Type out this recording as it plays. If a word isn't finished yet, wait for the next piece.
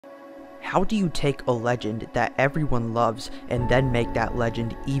how do you take a legend that everyone loves and then make that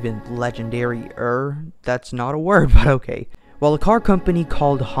legend even legendary-er? That's not a word, but okay. Well, a car company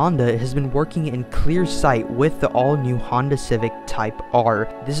called Honda has been working in clear sight with the all-new Honda Civic Type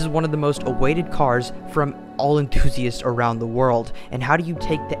R. This is one of the most awaited cars from all enthusiasts around the world. And how do you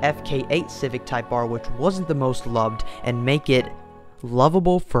take the FK8 Civic Type R, which wasn't the most loved, and make it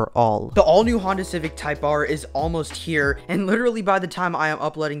lovable for all? The all-new Honda Civic Type R is almost here, and literally by the time I am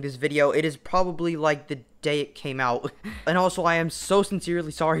uploading this video, it is probably like the day it came out. And also, I am so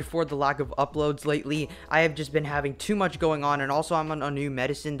sincerely sorry for the lack of uploads lately. I have just been having too much going on, and also I'm on a new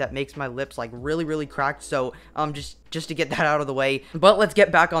medicine that makes my lips like really cracked, so just to get that out of the way. But let's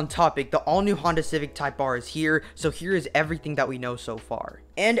get back on topic. The all-new Honda Civic Type R is here, so here is everything that we know so far.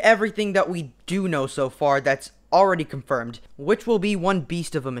 And everything that we do know so far that's already confirmed, which will be one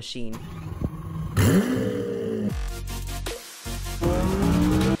beast of a machine.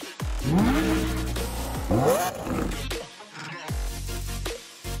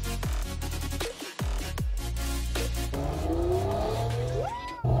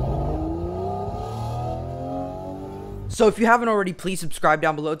 So if you haven't already, please subscribe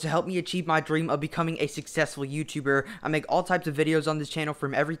down below to help me achieve my dream of becoming a successful YouTuber. I make all types of videos on this channel,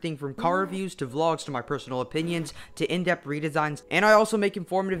 from everything from car reviews to vlogs to my personal opinions to in-depth redesigns, and I also make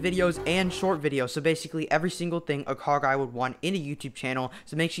informative videos and short videos, so basically every single thing a car guy would want in a YouTube channel.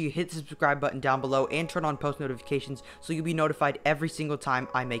 So make sure you hit the subscribe button down below and turn on post notifications so you'll be notified every single time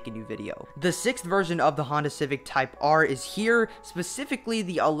I make a new video. The 6th version of the Honda Civic Type R is here, specifically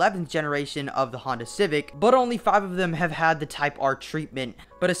the 11th generation of the Honda Civic, but only 5 of them have had the Type R treatment,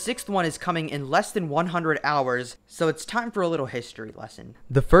 but a 6th one is coming in less than 100 hours, so it's time for a little history lesson.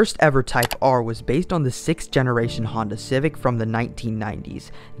 The first ever Type R was based on the 6th generation Honda Civic from the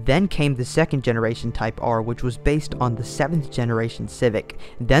 1990s. Then came the 2nd generation Type R, which was based on the 7th generation Civic.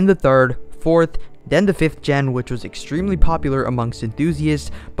 Then the 3rd, 4th, then the 5th gen, which was extremely popular amongst enthusiasts,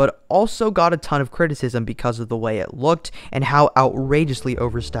 but also got a ton of criticism because of the way it looked and how outrageously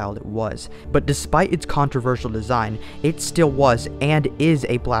overstyled it was. But despite its controversial design, it still was and is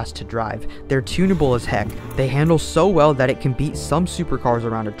a blast to drive. They're tunable as heck, they handle so well that it can beat some supercars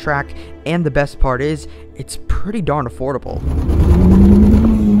around a track, and the best part is, it's pretty darn affordable.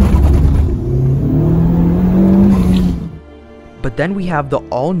 But then we have the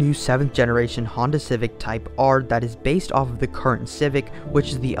all-new 7th generation Honda Civic Type R that is based off of the current Civic, which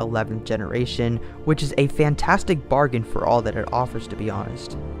is the 11th generation, which is a fantastic bargain for all that it offers, to be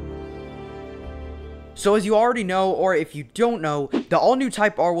honest. So as you already know, or if you don't know, the all-new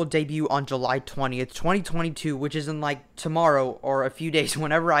Type R will debut on July 20th, 2022, which is in like tomorrow or a few days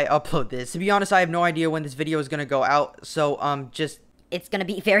whenever I upload this. To be honest, I have no idea when this video is going to go out, so it's gonna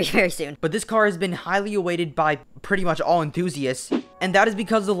be very soon. But this car has been highly awaited by pretty much all enthusiasts, and that is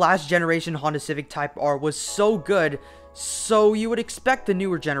because the last generation Honda Civic Type R was so good, so you would expect the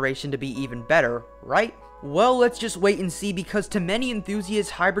newer generation to be even better, right? Well, let's just wait and see, because to many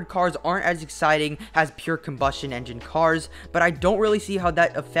enthusiasts, hybrid cars aren't as exciting as pure combustion engine cars, but I don't really see how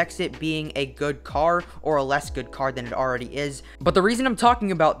that affects it being a good car or a less good car than it already is. But the reason I'm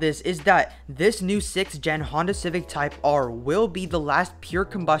talking about this is that this new 6th gen Honda Civic Type R will be the last pure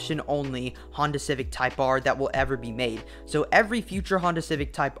combustion only Honda Civic Type R that will ever be made. So every future Honda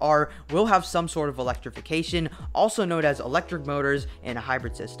Civic Type R will have some sort of electrification, also known as electric motors and a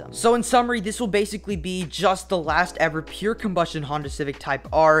hybrid system. So in summary, this will basically be just the last ever pure combustion Honda Civic Type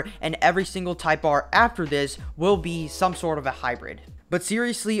R, and every single Type R after this will be some sort of a hybrid. But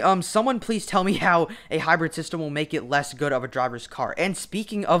seriously, someone please tell me how a hybrid system will make it less good of a driver's car. And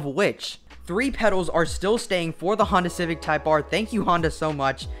speaking of which, 3 pedals are still staying for the Honda Civic Type R. Thank you, Honda, so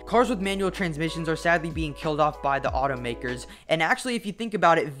much. Cars with manual transmissions are sadly being killed off by the automakers. And actually, if you think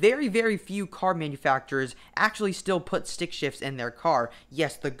about it, very few car manufacturers actually still put stick shifts in their car.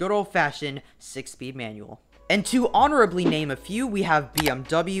 Yes, the good old-fashioned 6-speed manual. And to honorably name a few, we have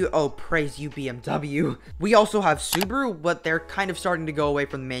BMW. Oh, praise you, BMW. We also have Subaru, but they're kind of starting to go away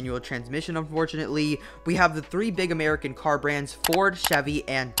from the manual transmission, unfortunately. We have the 3 big American car brands, Ford, Chevy,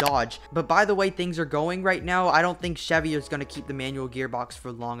 and Dodge. But by the way things are going right now, I don't think Chevy is going to keep the manual gearbox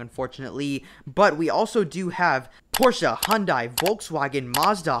for long, unfortunately. But we also do have Porsche, Hyundai, Volkswagen,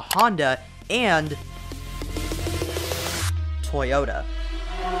 Mazda, Honda, and Toyota.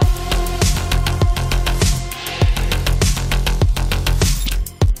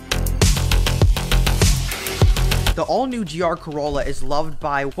 The all-new GR Corolla is loved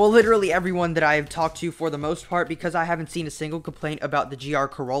by, well, literally everyone that I have talked to for the most part, because I haven't seen a single complaint about the GR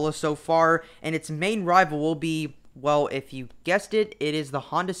Corolla so far, and its main rival will be, well, if you guessed it, it is the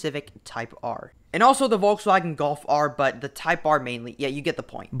Honda Civic Type R. And also the Volkswagen Golf R, but the Type R mainly. Yeah, you get the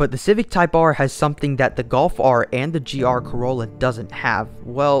point. But the Civic Type R has something that the Golf R and the GR Corolla doesn't have.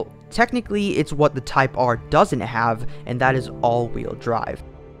 Well, technically it's what the Type R doesn't have, and that is all-wheel drive.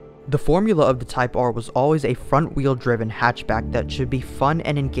 The formula of the Type R was always a front-wheel driven hatchback that should be fun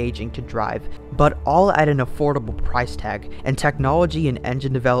and engaging to drive, but all at an affordable price tag, and technology and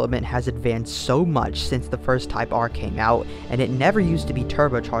engine development has advanced so much since the first Type R came out, and it never used to be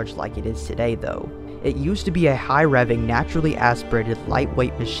turbocharged like it is today though. It used to be a high-revving, naturally aspirated,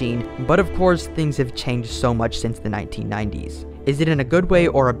 lightweight machine, but of course things have changed so much since the 1990s. Is it in a good way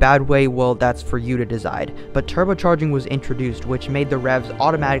or a bad way? Well, that's for you to decide. But turbocharging was introduced, which made the revs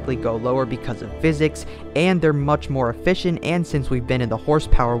automatically go lower because of physics, and they're much more efficient, and since we've been in the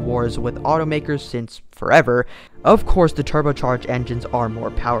horsepower wars with automakers since forever, of course the turbocharged engines are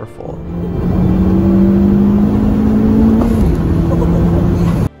more powerful.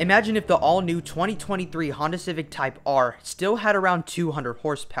 Imagine if the all-new 2023 Honda Civic Type R still had around 200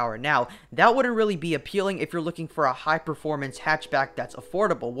 horsepower. Now, that wouldn't really be appealing if you're looking for a high-performance hatchback that's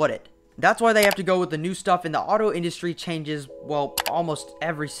affordable, would it? That's why they have to go with the new stuff, and the auto industry changes, well, almost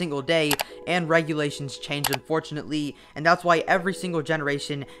every single day, and regulations change, unfortunately, and that's why every single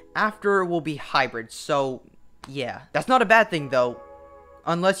generation after will be hybrid, so yeah. That's not a bad thing, though.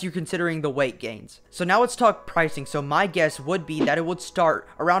 Unless you're considering the weight gains. So now let's talk pricing. So my guess would be that it would start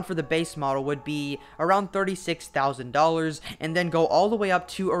around, for the base model, would be around $36,000 and then go all the way up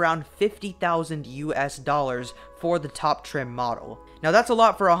to around $50,000 US for the top trim model. Now that's a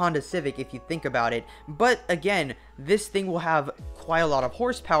lot for a Honda Civic if you think about it, but again, this thing will have quite a lot of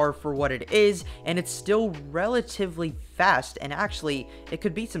horsepower for what it is, and it's still relatively fast, and actually, it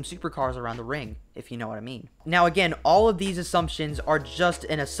could beat some supercars around the ring, if you know what I mean. Now again, all of these assumptions are just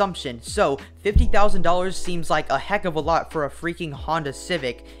an assumption, so $50,000 seems like a heck of a lot for a freaking Honda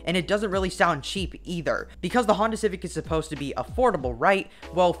Civic, and it doesn't really sound cheap either. Because the Honda Civic is supposed to be affordable, right?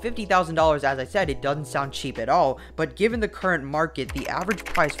 Well, $50,000, as I said, it doesn't sound cheap at all, but given the current market, the average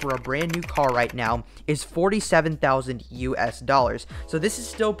price for a brand new car right now is $47,000 US. So this is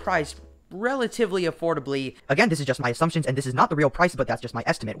still priced relatively affordably. Again, this is just my assumptions, and this is not the real price, but that's just my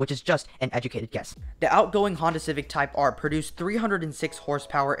estimate, which is just an educated guess. The outgoing Honda Civic Type R produced 306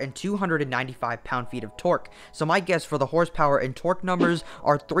 horsepower and 295 pound-feet of torque. So my guess for the horsepower and torque numbers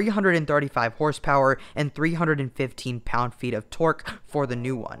are 335 horsepower and 315 pound-feet of torque for the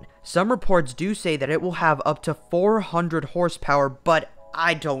new one. Some reports do say that it will have up to 400 horsepower, but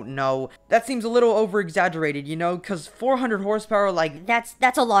I don't know. That seems a little over-exaggerated, you know, because 400 horsepower, like, That's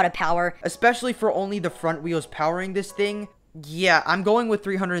a lot of power. especially for only the front wheels powering this thing. Yeah, I'm going with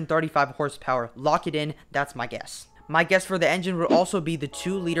 335 horsepower. Lock it in, that's my guess. My guess for the engine would also be the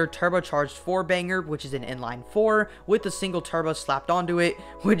 2-liter turbocharged 4-banger, which is an inline 4, with a single turbo slapped onto it,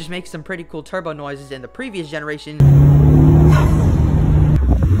 which makes some pretty cool turbo noises in the previous generation.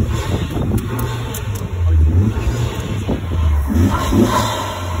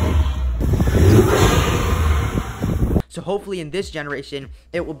 So hopefully in this generation,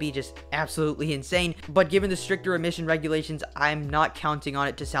 it will be just absolutely insane. But given the stricter emission regulations, I'm not counting on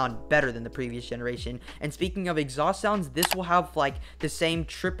it to sound better than the previous generation. And speaking of exhaust sounds, this will have like the same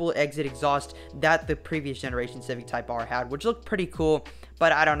triple exit exhaust that the previous generation Civic Type R had, which looked pretty cool.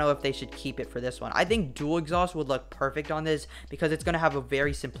 But I don't know if they should keep it for this one. I think dual exhaust would look perfect on this because it's going to have a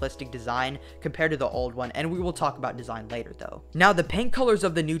very simplistic design compared to the old one, and we will talk about design later though. Now, the paint colors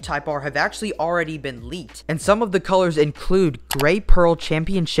of the new Type R have actually already been leaked, and some of the colors include Gray Pearl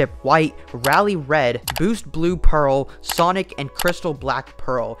Championship White, Rally Red, Boost Blue Pearl, Sonic, and Crystal Black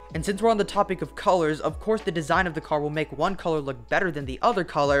Pearl. And since we're on the topic of colors, of course the design of the car will make one color look better than the other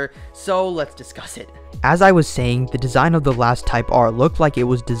color, so let's discuss it. As I was saying, the design of the last Type R looked like it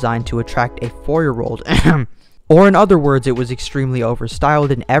was designed to attract a 4-year-old. Or in other words, it was extremely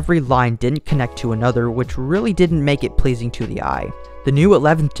overstyled and every line didn't connect to another, which really didn't make it pleasing to the eye. The new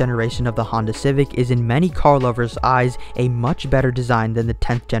 11th generation of the Honda Civic is in many car lovers' eyes a much better design than the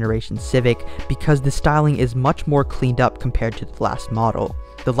 10th generation Civic because the styling is much more cleaned up compared to the last model.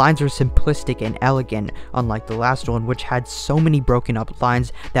 The lines are simplistic and elegant, unlike the last one which had so many broken up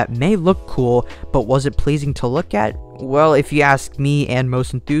lines that may look cool, but was it pleasing to look at? Well, if you ask me and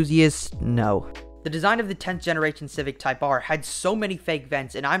most enthusiasts, no. The design of the 10th generation Civic Type R had so many fake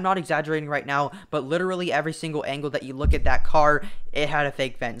vents, and I'm not exaggerating right now, but literally every single angle that you look at that car, it had a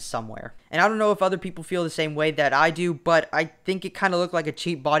fake vent somewhere. And I don't know if other people feel the same way that I do, but I think it kind of looked like a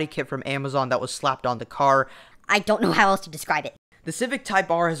cheap body kit from Amazon that was slapped on the car. I don't know how else to describe it. The Civic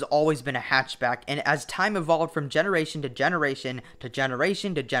Type R has always been a hatchback, and as time evolved from generation to generation to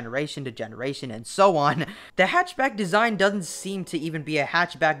generation to generation to generation and so on, the hatchback design doesn't seem to even be a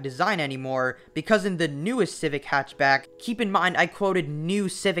hatchback design anymore, because in the newest Civic hatchback, keep in mind I quoted new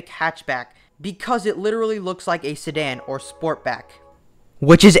Civic hatchback, because it literally looks like a sedan or sportback,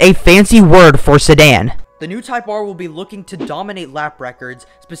 which is a fancy word for sedan. The new Type R will be looking to dominate lap records,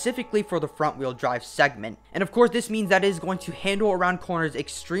 specifically for the front-wheel drive segment. And of course, this means that it is going to handle around corners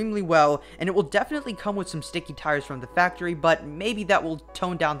extremely well, and it will definitely come with some sticky tires from the factory, but maybe that will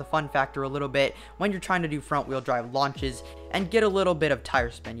tone down the fun factor a little bit when you're trying to do front-wheel drive launches and get a little bit of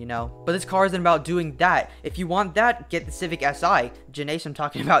tire spin, you know? But this car isn't about doing that. If you want that, get the Civic Si. Janace, I'm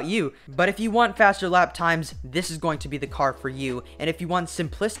talking about you. But if you want faster lap times, this is going to be the car for you. And if you want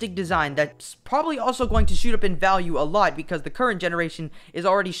simplistic design that's probably also going to shoot up in value a lot, because the current generation is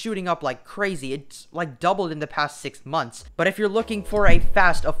already shooting up like crazy. It's like doubled in the past 6 months. But if you're looking for a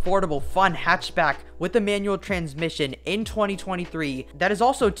fast, affordable, fun hatchback with a manual transmission in 2023 that is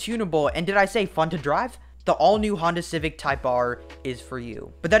also tunable, and did I say fun to drive? The all-new Honda Civic Type R is for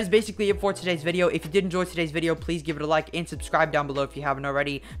you. But that is basically it for today's video. If you did enjoy today's video, please give it a like and subscribe down below if you haven't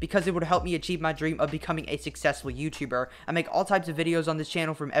already, because it would help me achieve my dream of becoming a successful YouTuber. I make all types of videos on this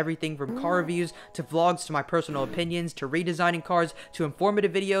channel, from everything from car reviews to vlogs to my personal opinions to redesigning cars to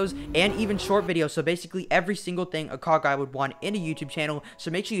informative videos and even short videos. So basically every single thing a car guy would want in a YouTube channel.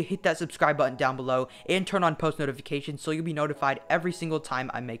 So make sure you hit that subscribe button down below and turn on post notifications so you'll be notified every single time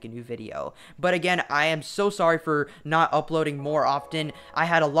I make a new video. But again, I am so sorry for not uploading more often. I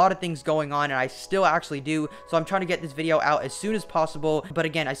had a lot of things going on, and I still actually do, so I'm trying to get this video out as soon as possible. But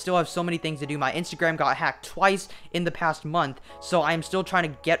again, I still have so many things to do. My Instagram got hacked twice in the past month, so I am still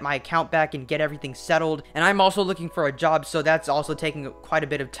trying to get my account back and get everything settled. And I'm also looking for a job, so that's also taking quite a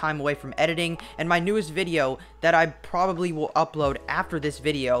bit of time away from editing. And my newest video that I probably will upload after this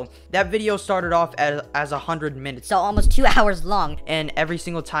video, that video started off as 100 minutes, so almost 2 hours long, and every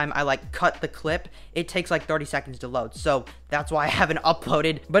single time I like cut the clip, it takes like 30 seconds to load, so that's why I haven't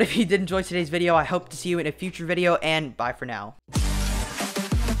uploaded. But if you did enjoy today's video, I hope to see you in a future video, and bye for now.